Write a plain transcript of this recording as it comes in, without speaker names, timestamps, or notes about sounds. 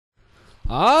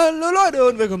Hallo Leute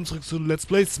und willkommen zurück zu Let's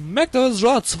Play Smackdown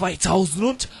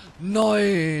 2009.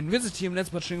 Wir sind hier im Let's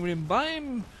Play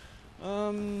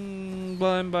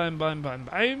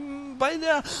bei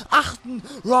der 8.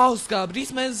 Raw-Ausgabe.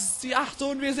 Diesmal ist es die 8.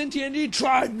 und wir sind hier in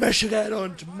Detroit, Michigan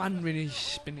und Mann,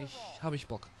 habe ich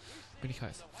Bock. Bin ich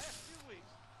heiß.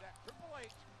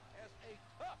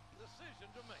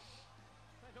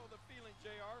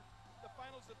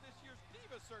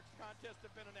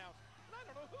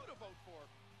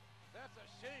 That's a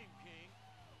shame, King.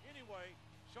 Anyway,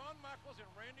 Shawn Michaels and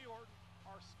Randy Orton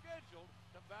are scheduled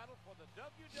to battle for the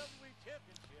WWE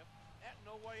Championship at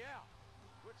No Way Out,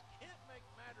 which can't make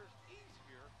matters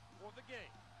easier for the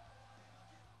game.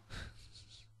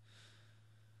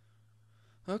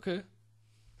 Okay.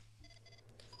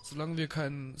 Solange wir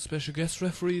kein Special Guest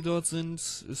Referee dort sind,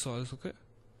 ist alles okay.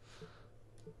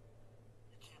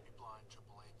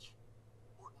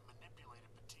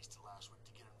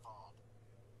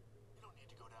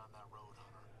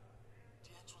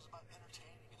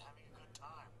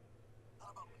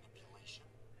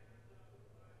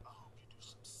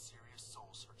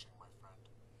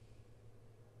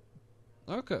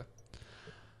 Okay.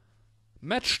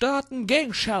 Match starten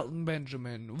gegen Shelton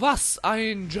Benjamin. Was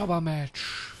ein Jobber-Match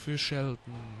für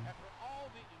Shelton.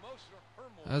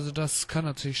 Also das kann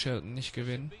natürlich Shelton nicht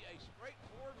gewinnen.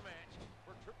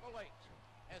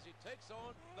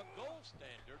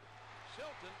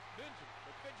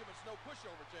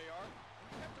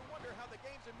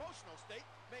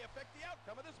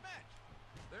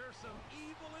 There's some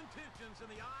evil intentions in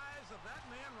the eyes of that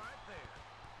man right there.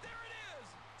 There it is!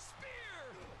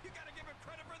 Spear! You gotta give him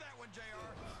credit for that one,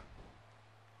 JR.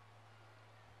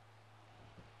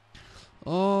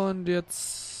 Und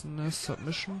jetzt eine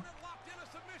Submission.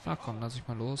 Na komm, lass ich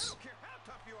mal los.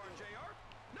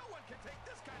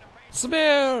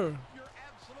 Spear! You're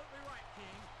absolutely right,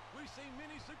 King. We've seen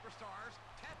many superstars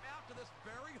tap out to this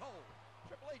very hole.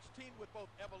 Triple H teamed with both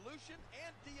Evolution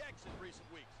and DX in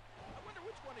recent weeks. I wonder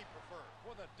which one he preferred.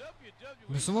 For the WWE.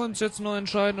 Müssen wir uns jetzt noch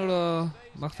entscheiden oder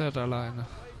macht er das alleine?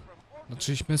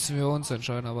 Natürlich müssen wir uns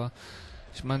entscheiden, aber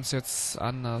ich meine es jetzt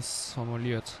anders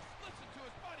formuliert.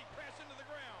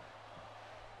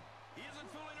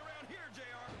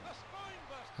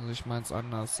 Also ich meine es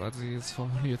anders, als ich es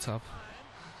formuliert habe.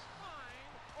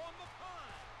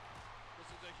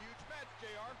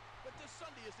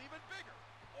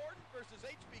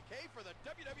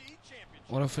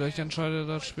 Oder vielleicht entscheidet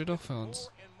das Spiel doch für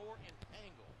uns.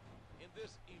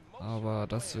 Aber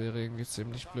das wäre irgendwie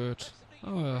ziemlich blöd.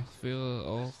 Aber ja, wäre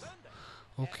auch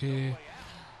okay.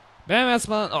 Wenn wir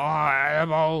erstmal... Oh,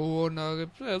 Elbow, da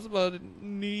gibt es erstmal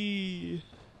nie.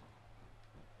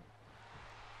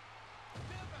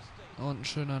 Und ein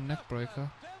schöner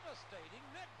Neckbreaker.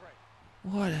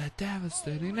 What a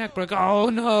devastating neckbreaker.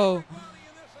 Oh no!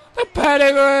 The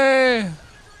pedigree!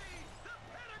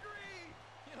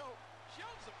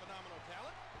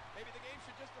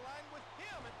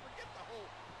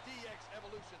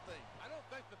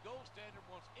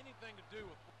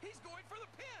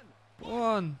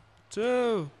 One,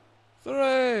 two,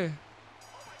 three.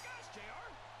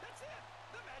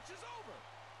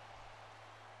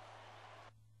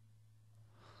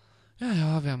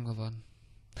 Ja, wir haben gewonnen.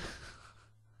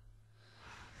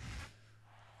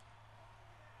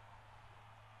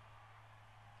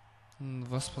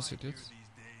 Was passiert jetzt?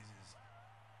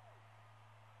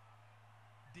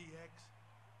 DX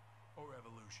or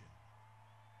Evolution?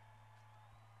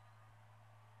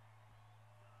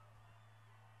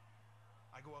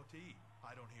 I go out to eat.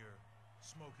 I don't hear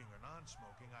smoking or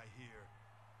non-smoking. I hear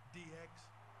DX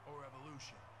or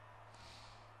Evolution.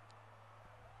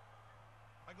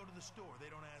 I go to the store.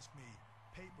 They don't ask me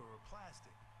paper or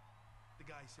plastic. The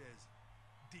guy says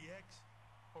DX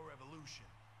or Evolution.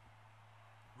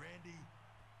 Randy,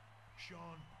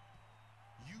 Shawn,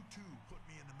 you two put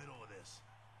me in the middle of this.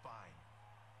 Fine.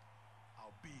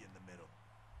 I'll be in the middle.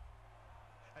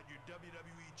 At your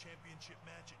WWE Championship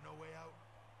match at No Way Out,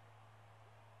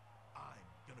 I'm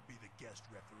gonna be the guest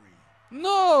referee.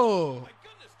 No! My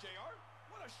goodness, JR!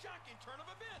 What a shocking turn of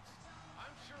events!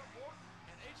 I'm sure Orton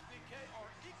and HBK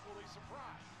are equally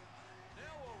surprised.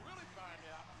 Now we'll really find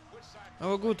out which side.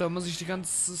 Aber gut, da muss ich die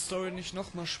ganze Story nicht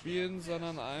nochmal spielen,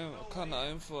 sondern kann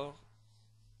einfach...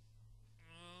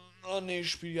 Oh ne, ich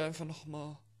spiele die einfach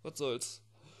nochmal. Was soll's.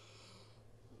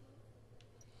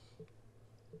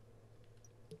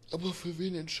 Aber für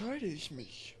wen entscheide ich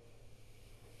mich?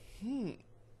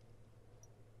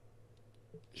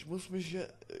 Ich muss mich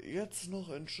jetzt noch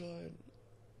entscheiden.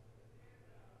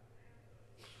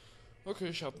 Okay,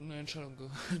 ich habe eine Entscheidung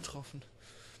getroffen.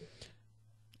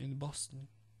 In Boston.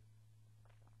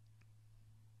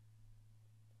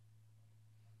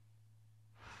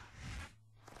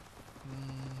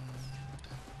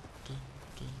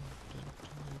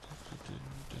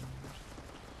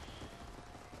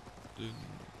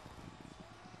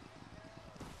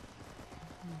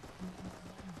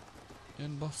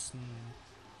 in Boston.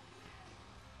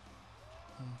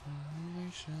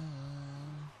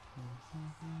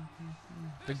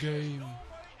 The game.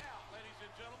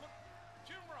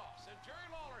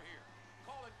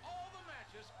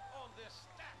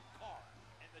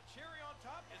 Cherry on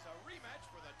top is a rematch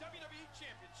for the WWE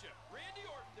Championship. Randy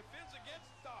Orton defends against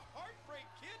the Heartbreak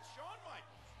Kid, Shawn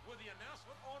Michaels. With the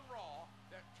announcement on Raw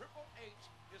that Triple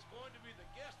H is going to be the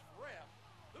guest ref,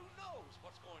 who knows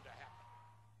what's going to happen?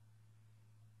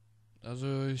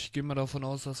 Also ich gehe mal davon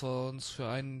aus, dass wir uns für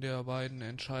einen der beiden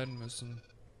entscheiden müssen,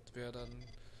 wer dann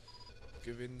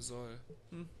gewinnen soll.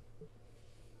 Hm?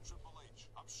 Triple H,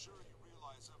 I'm sure you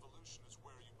realize evolution is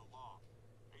where you belong.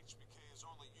 HBK is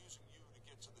only using you to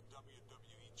get to the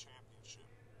WWE Championship.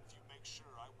 If you make sure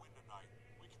I win tonight,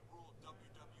 we can rule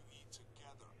WWE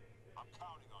together. I'm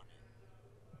counting on you.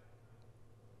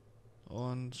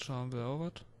 Und schauen wir auch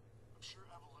was. I'm sure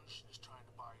evolution is trying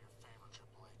to buy your favor,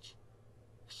 Triple H.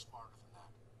 You're smarter than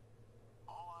that.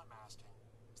 All I'm asking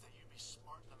is that you be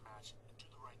smart in the match and do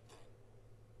the right thing.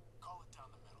 Call it down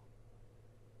the middle.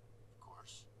 Of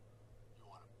course,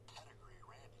 you want to pedigree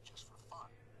Randy just for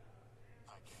fun.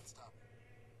 I can't stop you.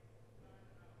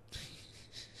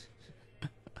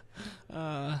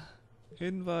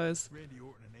 Hinweis. Randy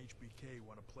Orton and HBK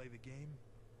want to play the game?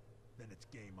 Then it's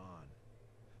game on.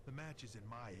 The match is in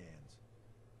my hands.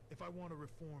 If I want to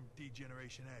reform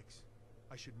D-Generation X,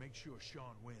 I should make sure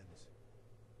Shawn wins.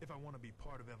 If I want to be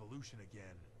part of Evolution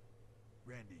again,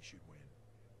 Randy should win.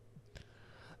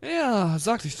 Ja,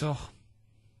 sagte ich doch.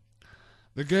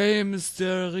 The Game ist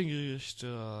der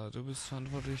Ringrichter. Du bist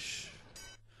verantwortlich.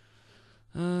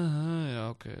 Aha, ja,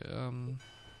 okay.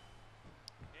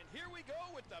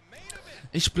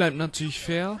 Ich bleib natürlich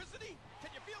fair.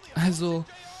 Also,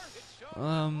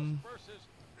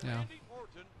 ja.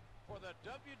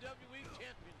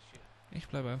 Ich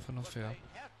bleibe einfach nur fair.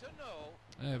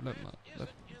 Ey,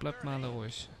 bleibt mal alle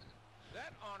ruhig.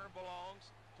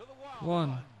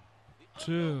 1,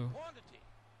 2.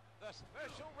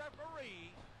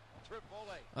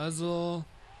 Also,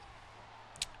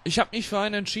 ich habe mich für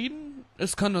einen entschieden.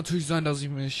 Es kann natürlich sein, dass ich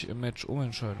mich im Match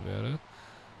umentscheiden werde.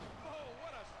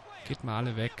 Geht mal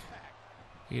alle weg.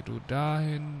 Geh du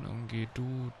dahin und geh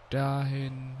du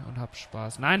dahin und hab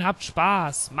Spaß. Nein, habt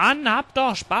Spaß! Mann, habt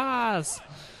doch Spaß!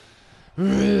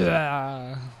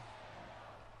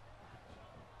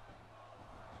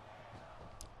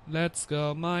 Let's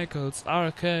go, Michaels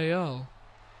RKO.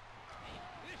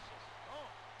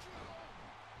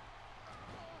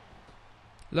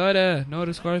 Leute, no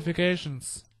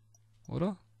disqualifications.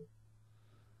 Oder?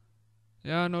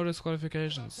 Ja, no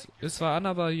disqualifications. Ist zwar an,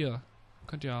 aber hier.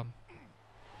 Könnt ihr haben.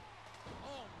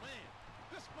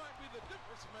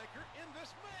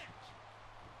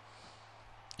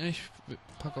 Ich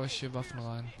packe euch hier Waffen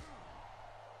rein.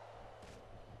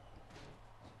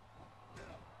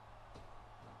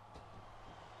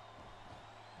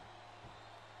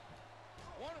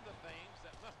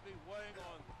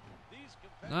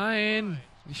 Nein,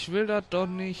 ich will das doch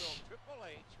nicht.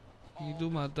 Geh du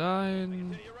mal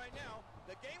dahin.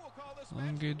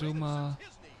 Und geh du mal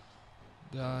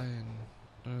dahin.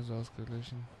 Das ist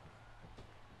ausgeglichen.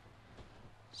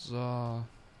 So.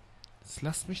 Jetzt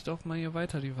lasst mich doch mal hier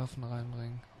weiter die Waffen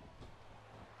reinbringen.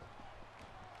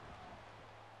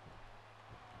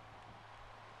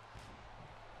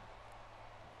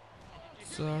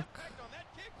 Zack.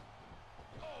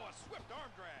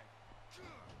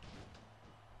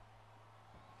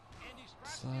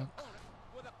 Zack.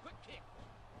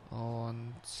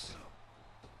 Und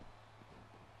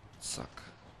zack.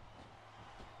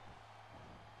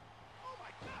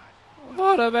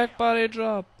 What a back body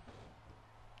drop.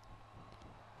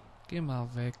 Geh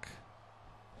mal weg.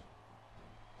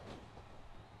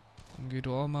 Dann geh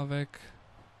du auch mal weg.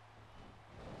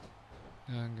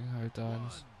 Ja, dann geh halt da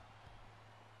eins.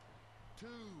 2,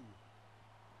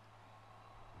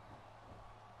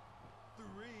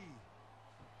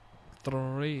 3.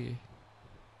 3.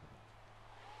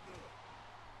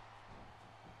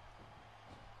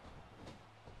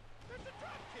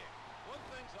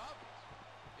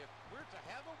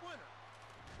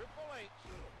 Triple H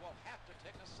will have to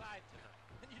take a side tonight.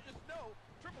 And you just know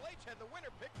Triple H had the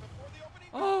winner pick before the opening.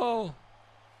 Oh!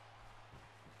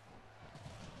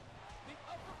 The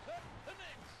uppercut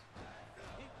connects.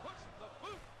 He puts the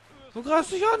boot to his Du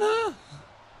greifst dich an, hä?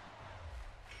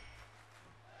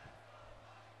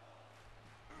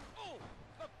 oh,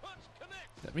 the punch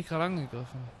connects. Der hat mich gerade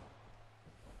angegriffen.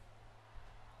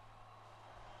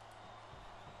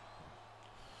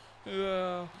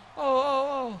 Ja. Oh, oh,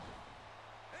 oh.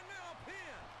 And now a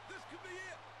pin. This could be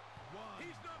it.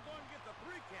 He's not going to get the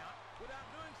 3 count without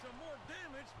doing some more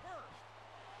damage first.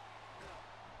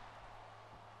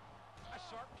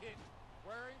 sharp kick,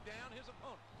 wearing down his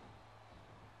opponent.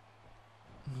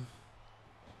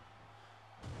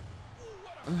 Ooh,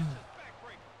 what a vicious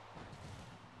backbreaker.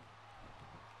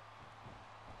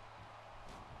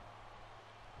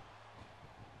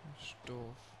 Ist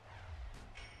doof.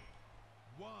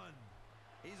 One.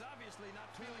 He's obviously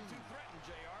not feeling too threatened,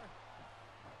 JR.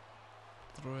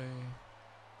 3.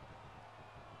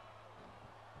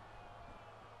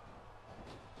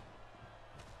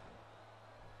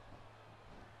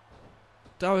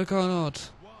 Double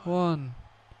count. 1,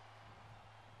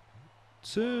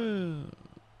 2.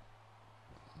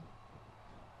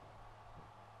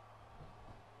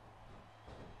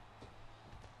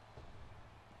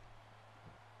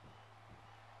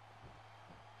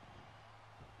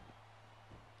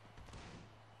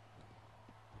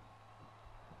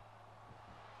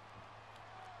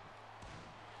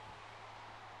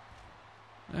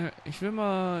 Ich will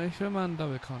mal einen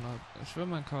Double Countout. Ich will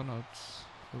mal einen Countout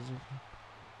versuchen.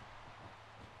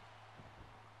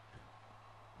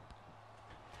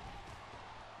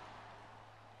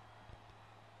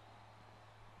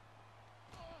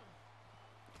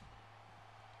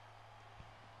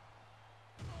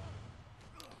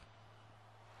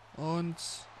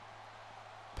 Und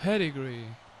Pedigree.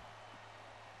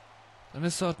 Dann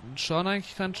ist doch schon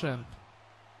eigentlich kein Champ.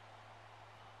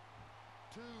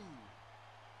 2,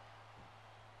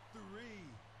 3,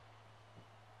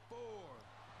 4.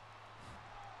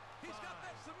 He's got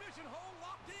that submission hold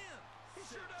locked in. He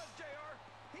sure does, JR.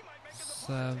 He might make it the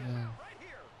 7. right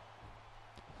here.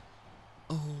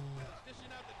 Oh.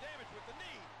 Dishing out the damage with the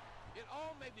knee. It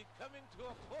all may be coming to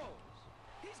a close.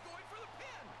 He's going for the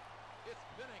pin. It's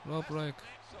been a Rope break.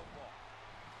 match so far.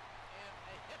 And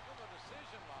a heck of a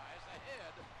decision lies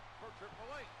ahead for Triple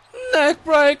H.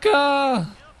 Neckbreaker!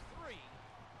 Count 3.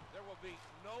 There will be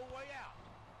no way out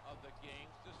of the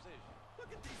game's decision.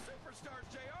 Look at these superstars,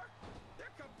 JR.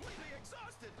 They're completely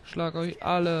exhausted. Schlag euch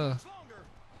alle. Much longer.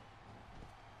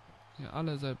 Ihr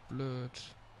alle seid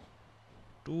blöd.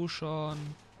 Du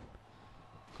schon.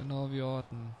 Genau wie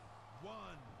Orton. 1.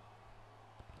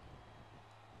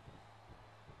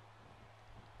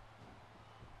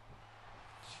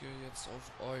 Hier jetzt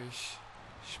auf euch.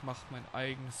 Ich mach mein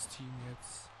eigenes Team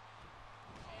jetzt.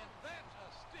 And that's a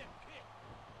stiff kick.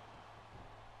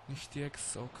 Nicht die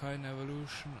X, auch keine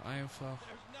Evolution, einfach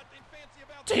There's nothing fancy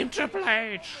about Team that. Triple H!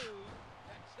 Move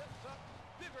that sets up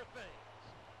bigger things.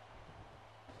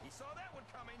 He saw that one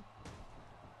coming.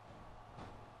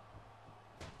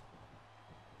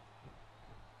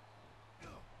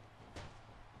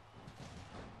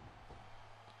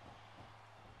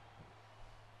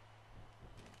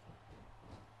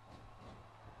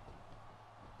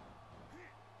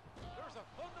 There's a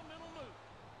fundamental move.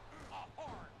 A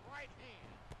hard right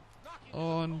hand. Knocking his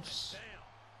Und opponent down.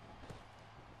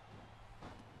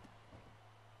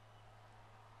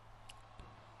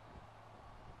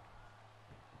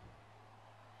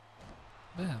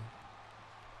 bam.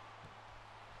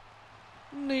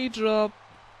 Knee drop.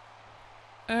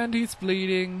 And he's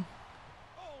bleeding.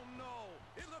 Oh no!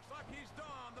 It looks like he's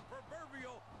donned the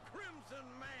proverbial crimson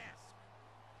mask.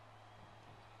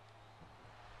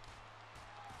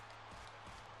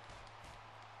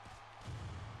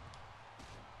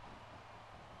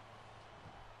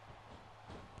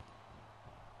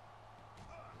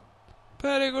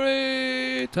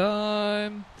 Pedigree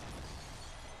time.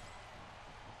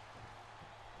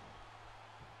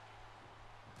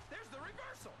 There's the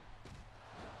reversal.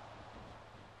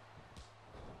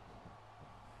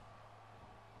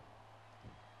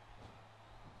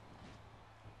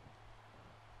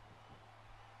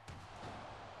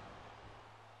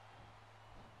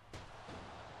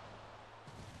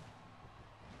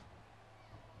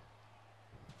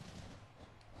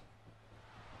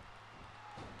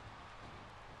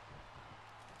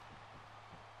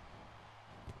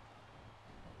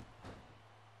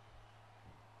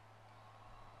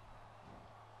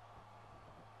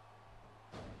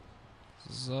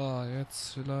 So,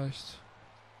 jetzt vielleicht.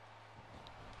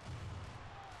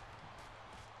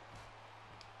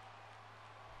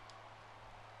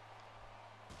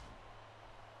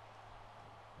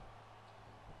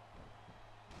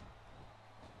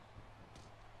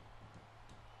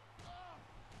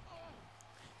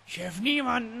 Ich helfe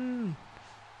niemanden.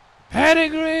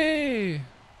 Pedigree.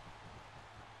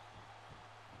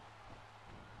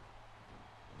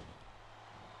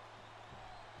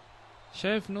 Ich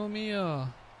helfe nur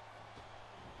mir.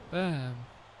 Bam.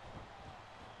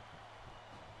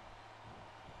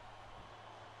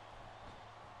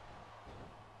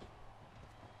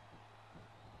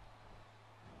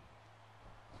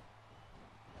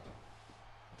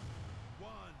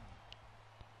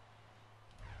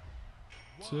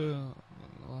 2, 1.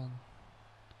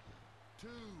 2,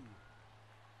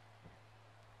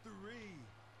 3,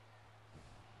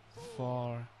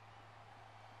 4,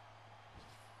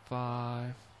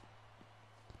 5.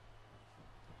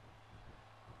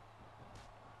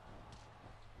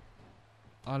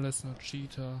 Alles nur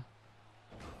Cheater.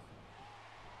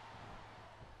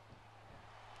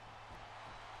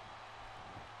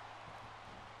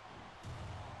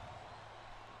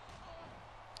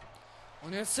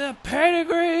 Und jetzt der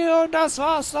Pedigree und das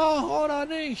war's doch, oder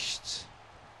nicht?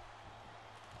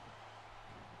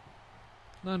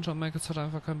 Nein, John Michaels hat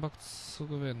einfach keinen Bock zu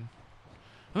gewinnen.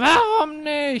 Warum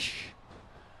nicht?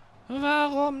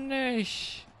 Warum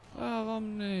nicht?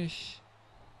 Warum nicht?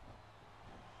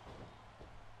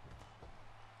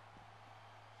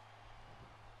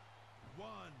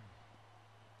 one.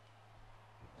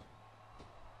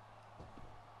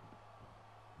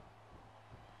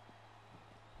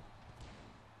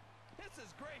 This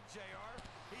is great, JR.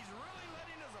 He's really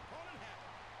letting his opponent have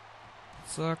it.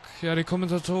 Zack. Ja, die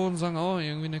Kommentatoren sagen auch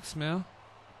irgendwie nichts mehr.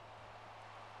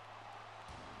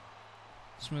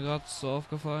 Ist mir gerade so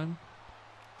aufgefallen.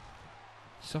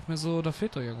 Ich dachte mir so, da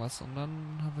fehlt doch irgendwas. Und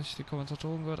dann habe ich die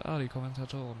Kommentatoren gehört. Ah, die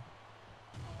Kommentatoren.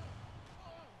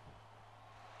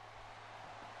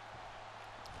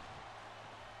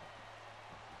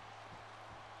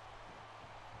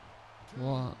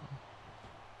 One,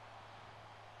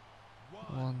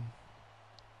 one,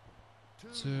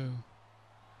 two,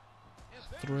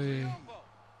 3,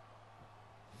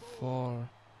 4,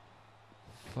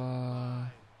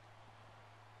 5,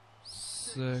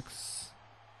 6,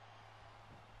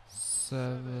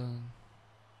 7.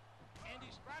 And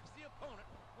he strikes the opponent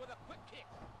with a quick kick.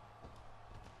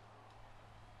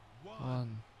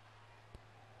 1,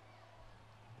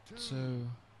 2,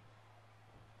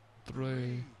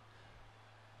 3,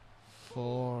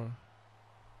 4,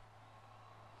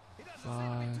 He doesn't seem to be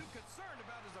 5, too concerned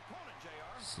about his opponent,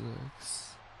 JR. 6.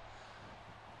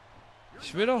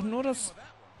 Ich will doch nur, dass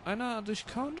einer durch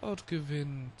Countout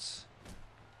gewinnt.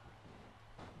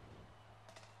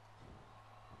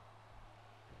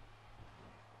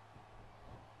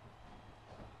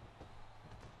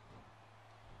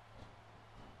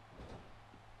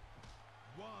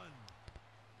 One.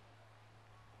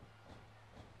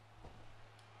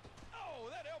 Oh,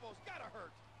 that elbow's gotta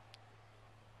hurt.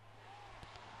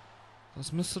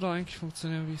 Das müsste doch eigentlich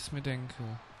funktionieren, wie ich es mir denke.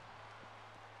 One.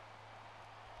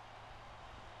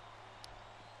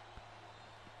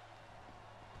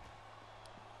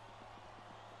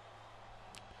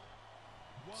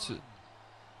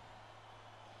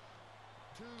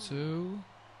 2,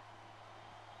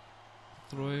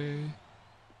 3,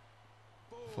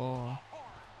 4, Hard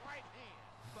right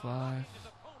hand. 5. His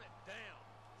opponent down.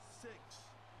 6.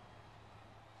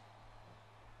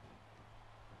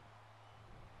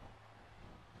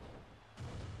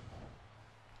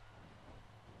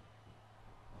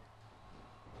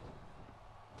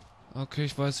 Okay,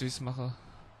 ich weiß, wie ich es mache.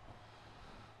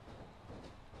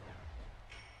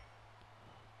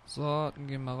 So, dann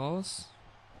gehen wir raus.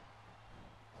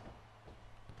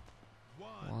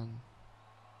 One.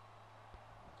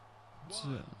 1,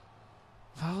 2.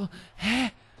 Warum?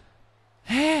 Hä?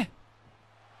 Hä?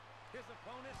 His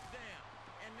opponent's down.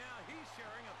 And now he's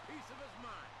sharing a piece of his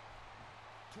mind.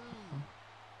 2.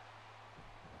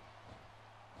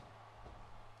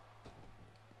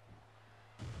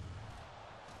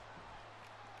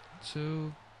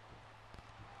 2.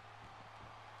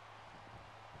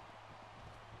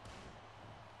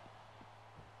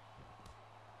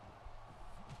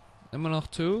 Immer noch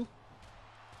 2.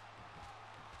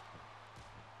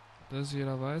 Dass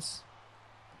jeder weiß.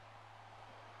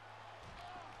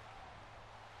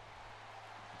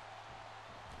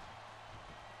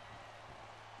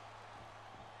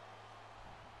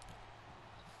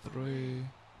 Three,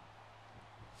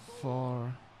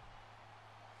 4,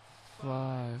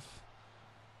 5,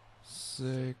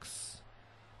 6,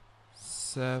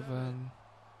 7,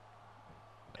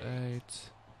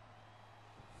 8.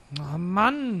 Oh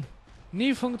Mann!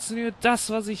 Nie funktioniert das,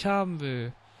 was ich haben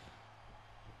will.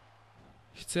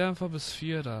 Ich zähle einfach bis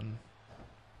 4 dann.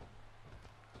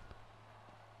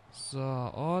 So,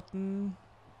 Orten.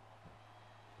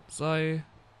 Sei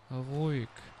ruhig.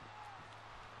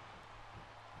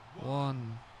 1,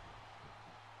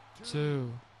 2,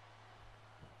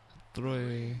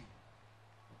 3.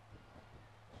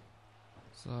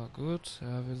 So, gut.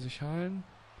 Er will sich heilen.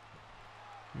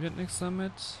 Wird nichts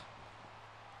damit.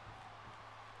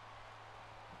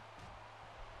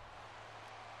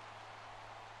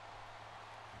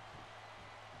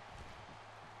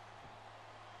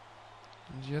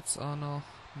 Und jetzt auch noch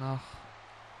nach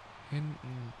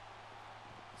hinten.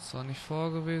 Ist zwar nicht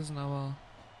vor gewesen, aber...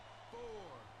 4,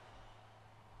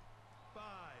 5.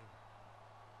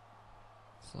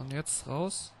 So, und jetzt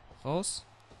raus. Raus.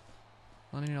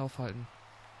 Und ihn aufhalten.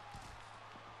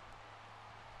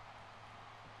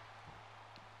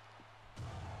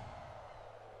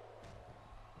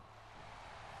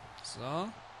 So.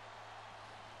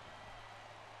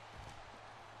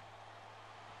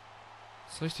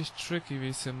 Ist richtig tricky, wie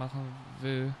ich es hier machen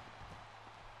will.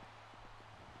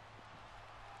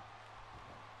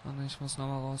 Oh ne, ich muss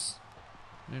nochmal raus.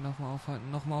 Ne, nochmal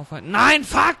aufhalten, nochmal aufhalten. Nein,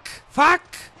 fuck! Fuck!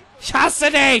 Ich hasse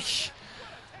dich!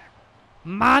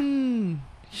 Mann!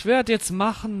 Ich werde jetzt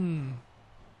machen.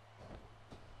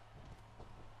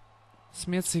 Ist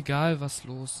mir jetzt egal, was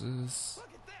los ist.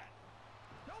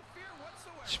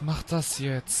 Ich mach das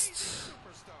jetzt.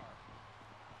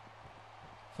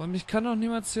 Vor allem, ich kann doch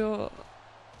niemals hier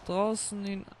draußen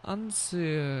ihn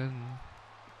ansehen.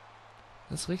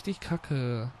 Das ist richtig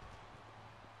kacke.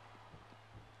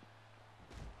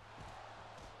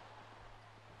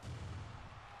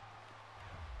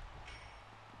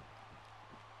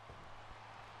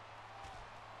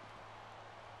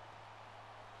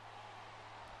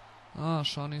 Ah,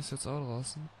 Shawnee ist jetzt auch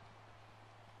draußen.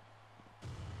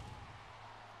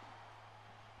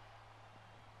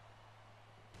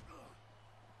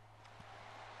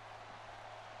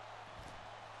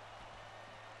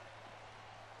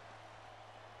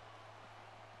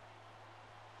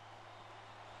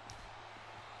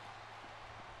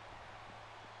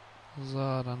 So,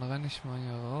 dann renne ich mal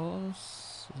hier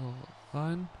raus. So,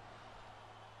 rein.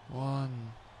 1,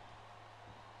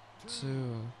 2,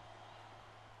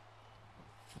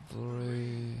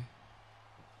 3,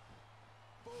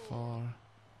 4,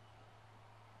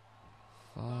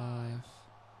 5,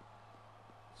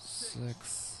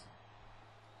 6.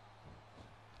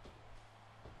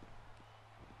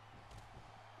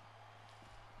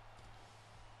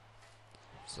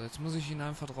 So, jetzt muss ich ihn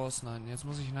einfach draußen halten. Jetzt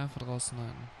muss ich ihn einfach draußen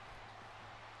halten.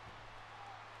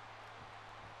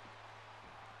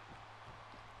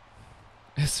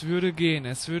 Es würde gehen,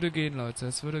 Leute,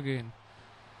 es würde gehen.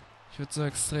 Ich würde so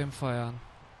extrem feiern.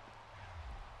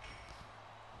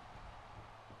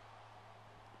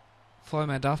 Vor allem,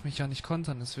 er darf mich ja nicht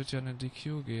kontern, es wird ja eine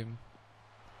DQ geben.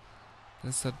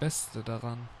 Das ist das Beste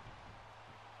daran.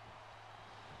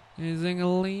 Ich singe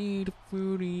ein Lied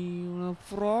für dich und dann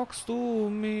fragst du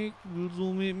mich, willst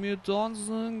du mit mir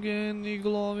tanzen gehen? Ich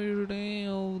glaube, ich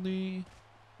stehe auf die.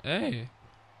 Ey!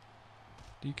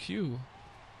 DQ.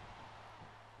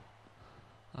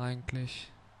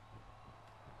 Eigentlich.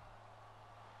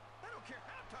 I don't care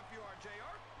how tough you are,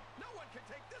 JR. No one can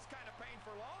take this kind of pain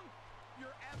for long.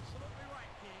 You're absolutely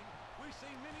right, King. We've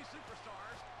seen many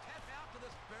superstars tap out to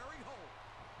this very hole.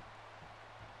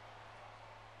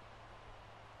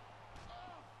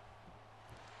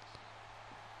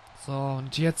 So,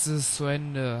 und jetzt ist es zu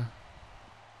Ende.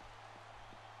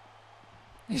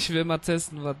 Ich will mal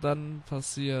testen, was dann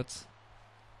passiert.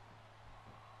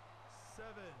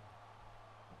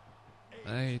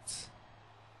 7, 8,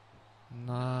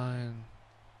 9,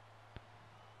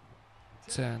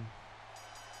 10.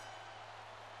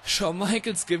 Shawn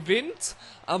Michaels gewinnt,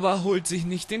 aber holt sich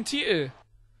nicht den Titel.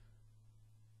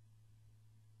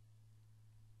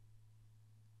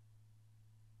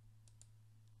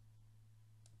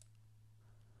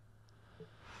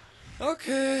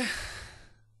 Okay.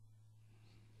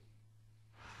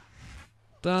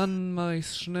 Dann mache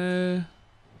ich's schnell. And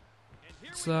here we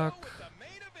go Zack. with the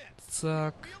main event.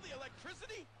 Zack. Feel the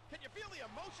electricity? Can you feel the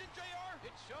emotion, JR?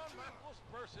 It's Shawn Michaels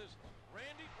versus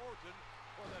Randy Orton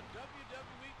for the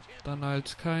WWE Championship. Dann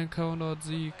halt kein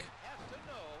Countout-Sieg. They have to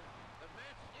know the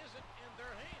match isn't in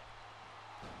their hands.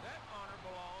 That honor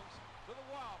belongs to the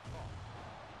wild card,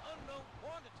 the unknown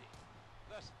quantity,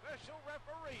 the special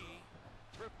referee,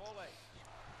 Triple H.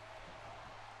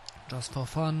 Just for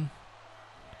fun,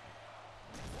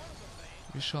 One of the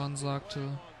things wie Sean sagte.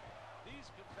 on these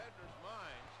competitors'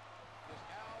 minds is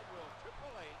how will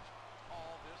Triple H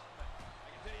call this match?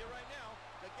 I can tell you right now,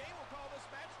 the game will call this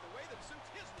match the way that suits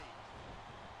his needs.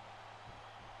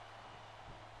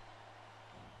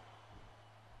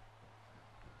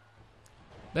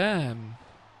 Bam.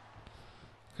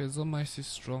 Okay, so mache ich die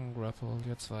Strong Grapple.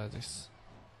 Jetzt weiß ich's.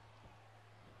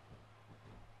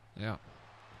 Ja.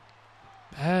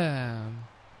 Bam.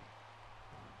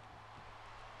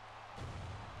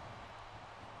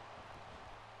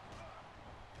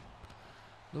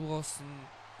 Du brauchst ein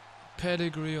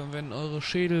Pedigree und wenn eure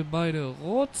Schädel beide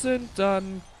rot sind,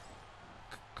 dann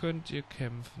könnt ihr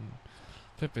kämpfen.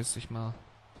 Verpiss dich mal.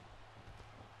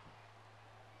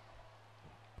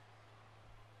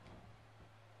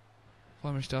 Vor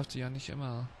allem, ich darf die ja nicht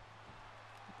immer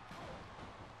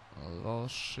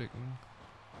rausschicken.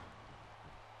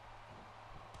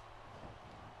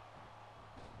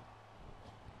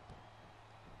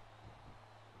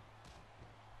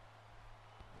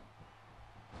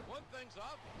 One thing's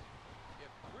obvious.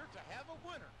 If we're to have a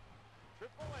winner,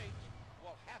 Triple H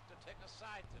will have to take a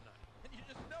side tonight. And you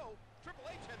just know Triple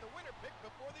H had the winner pick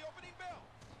before the opening bell.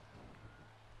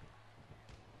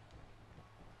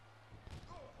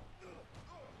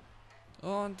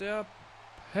 Und der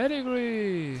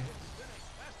Pedigree. It's been a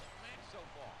classic match so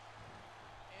far.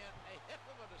 And a heck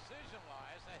of a decision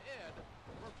lies ahead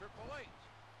for Triple H.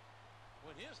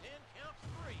 When his hand counts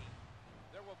 3,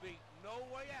 there will be no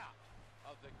way out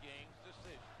of the game's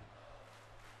decision.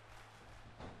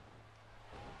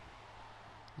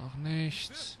 Noch This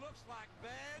nichts. looks like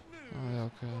bad news Oh, ja,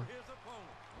 okay. for his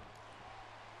opponent.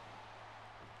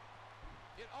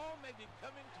 It all may be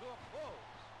coming to a close.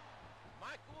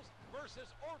 Michaels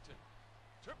versus Orton.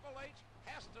 Triple H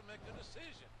has to make a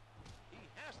decision. He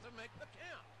has to make the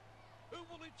count. Who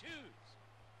will he choose?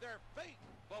 Their fate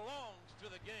belongs to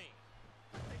the game.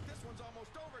 I think this one's almost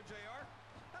over, JR.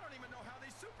 I don't even know how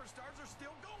these superstars are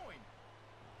still going.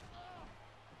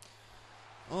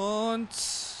 Und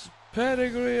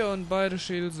Pedigree und beide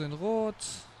Schädel sind rot.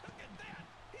 Look at that!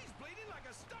 He's bleeding like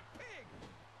a stuck pig!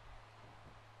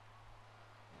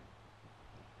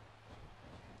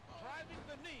 Driving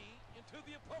the knee into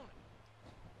the opponent.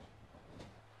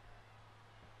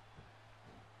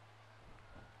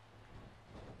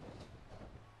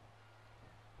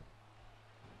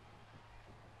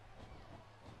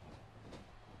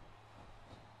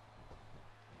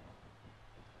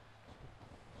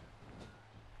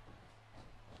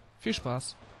 Viel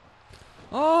Spaß.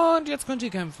 Und jetzt könnt ihr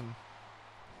kämpfen.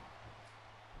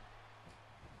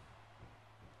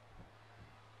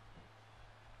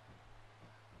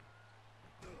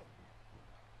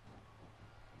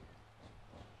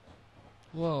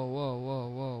 Wow, wow, wow,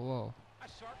 wow, wow. A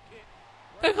sharp kick.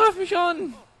 Er greift mich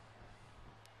an!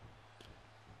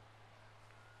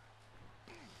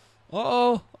 Oh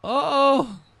oh, oh oh!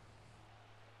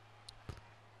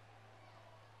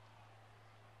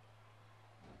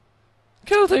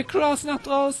 Celtic Cross nach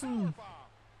draußen!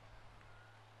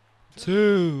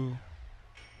 2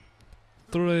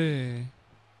 3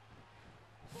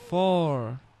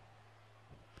 4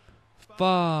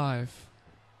 5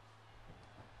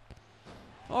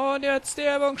 Und jetzt die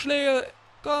Ellbogenschläge.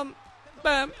 Komm.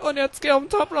 Bam. Und jetzt geh auf den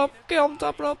Top Rope. Geh auf den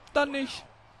Top Rope. Dann nicht.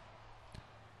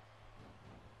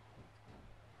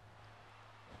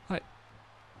 Hi.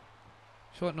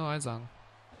 Ich wollte nur eins sagen.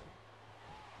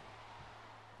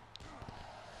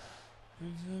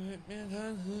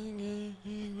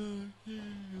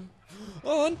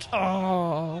 Und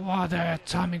oh, what a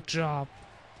atomic drop.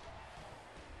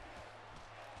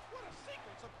 What a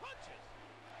sequence of punches.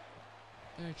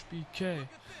 HBK.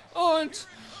 Und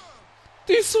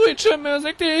die Switcher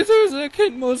Musik, die süße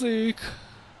Kindmusik.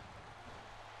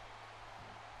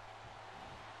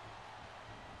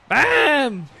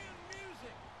 Bam! Music.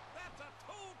 That's a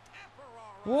toe tapper,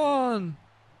 all right. 1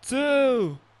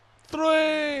 2 3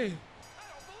 I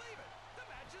don't believe it! The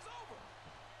match is over!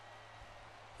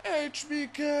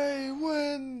 HBK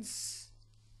wins.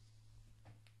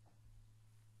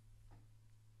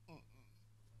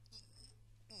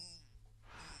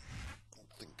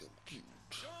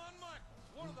 Shawn Michaels,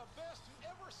 one of the best to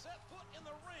ever set foot in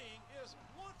the ring, is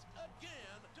once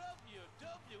again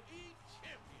WWE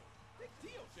Champion. Big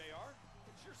deal, JR.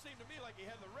 It sure seemed to me like he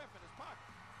had the ref in his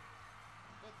pocket.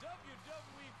 The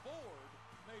WWE board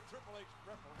made Triple H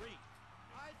referee.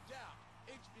 I doubt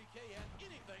HBK had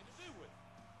anything to do with it.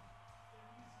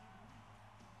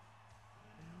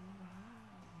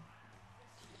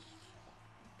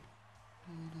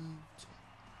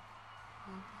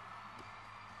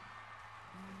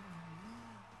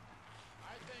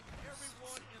 I think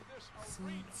everyone in this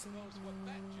arena knows what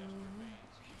that gesture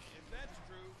means. If that's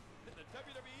true, then the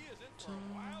WWE is in for a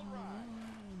wild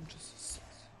ride. Just a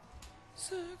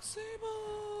sexy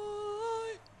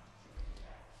boy.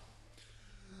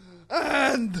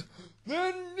 And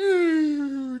the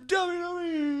new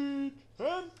WWE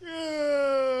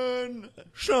Champion,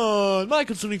 Shawn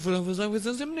Michaels. Und ich würde sagen, wir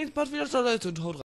sehen uns im nächsten Part wieder. Ciao, Leute, und haut rein.